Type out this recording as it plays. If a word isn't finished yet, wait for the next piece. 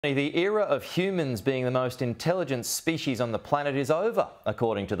The era of humans being the most intelligent species on the planet is over,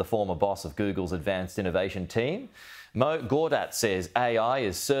 according to the former boss of Google's advanced innovation team. Gawdat says AI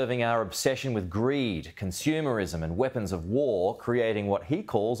is serving our obsession with greed, consumerism and weapons of war, creating what he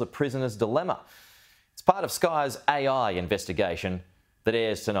calls a prisoner's dilemma. It's part of Sky's AI investigation that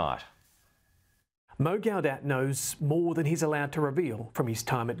airs tonight. Gawdat knows more than he's allowed to reveal from his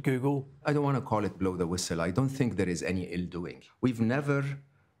time at Google. I don't want to call it blow the whistle. I don't think there is any ill doing. We've never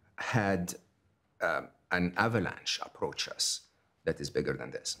had an avalanche approach us that is bigger than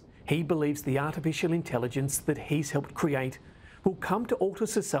this. He believes the artificial intelligence that he's helped create will come to alter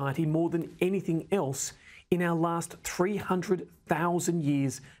society more than anything else in our last 300,000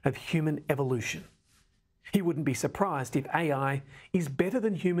 years of human evolution. He wouldn't be surprised if AI is better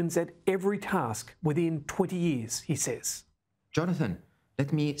than humans at every task within 20 years, he says. Jonathan,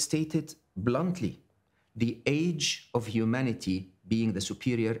 let me state it bluntly. The age of humanity being the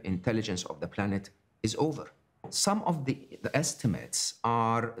superior intelligence of the planet is over. Some of the estimates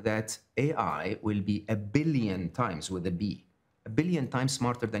are that AI will be 1 billion times, with a B, 1 billion times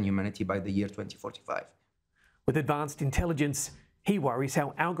smarter than humanity by the year 2045. With advanced intelligence, he worries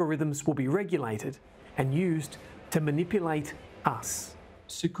how algorithms will be regulated and used to manipulate us.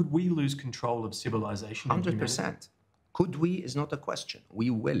 So could we lose control of civilization? 100%. Could we is not a question. We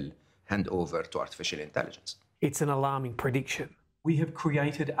will hand over to artificial intelligence. It's an alarming prediction. We have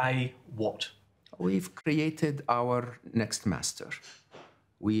created a what? We've created our next master.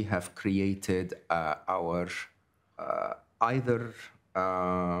 We have created our either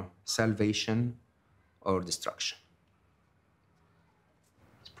salvation or destruction.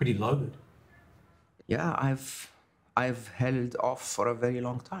 It's pretty loaded. Yeah, I've held off for a very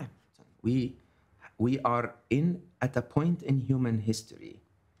long time. We are at a point in human history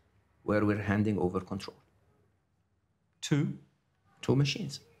where we're handing over control. Two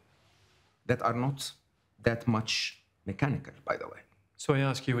machines that are not that much mechanical, by the way. So I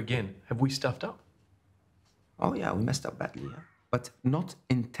ask you again, have we stuffed up? Oh yeah, we messed up badly, yeah, but not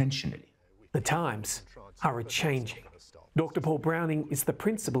intentionally. The times are a-changing. Dr. Paul Browning is the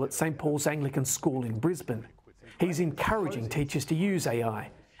principal at St Paul's Anglican School in Brisbane. He's encouraging teachers to use AI,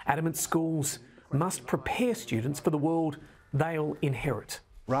 adamant schools must prepare students for the world they'll inherit.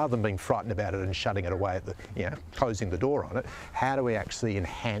 Rather than being frightened about it and shutting it away, closing the door on it, how do we actually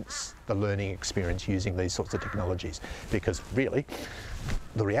enhance the learning experience using these sorts of technologies? Because really,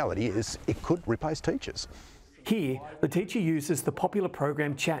 the reality is it could replace teachers. Here, the teacher uses the popular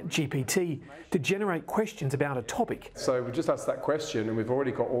program ChatGPT to generate questions about a topic. So we just asked that question and we've already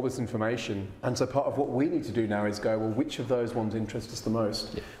got all this information. And so part of what we need to do now is go, well, which of those ones interest us the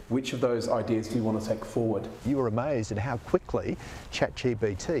most? Yeah. Which of those ideas do you want to take forward? You were amazed at how quickly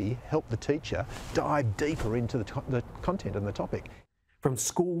ChatGPT helped the teacher dive deeper into the content and the topic. From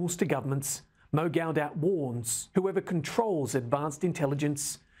schools to governments, Gawdat warns whoever controls advanced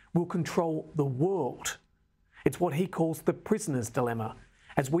intelligence will control the world. It's what he calls the prisoner's dilemma,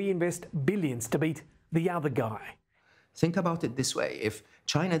 as we invest billions to beat the other guy. Think about it this way. If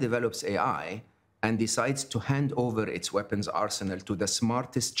China develops AI and decides to hand over its weapons arsenal to the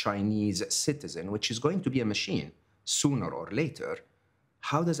smartest Chinese citizen, which is going to be a machine sooner or later,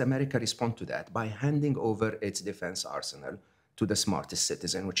 how does America respond to that? By handing over its defense arsenal to the smartest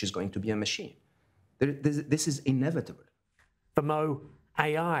citizen, which is going to be a machine. This is inevitable. For Mo,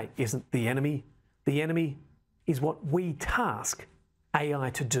 AI isn't the enemy. The enemy is what we task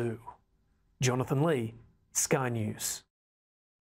AI to do. Jonathan Lee, Sky News.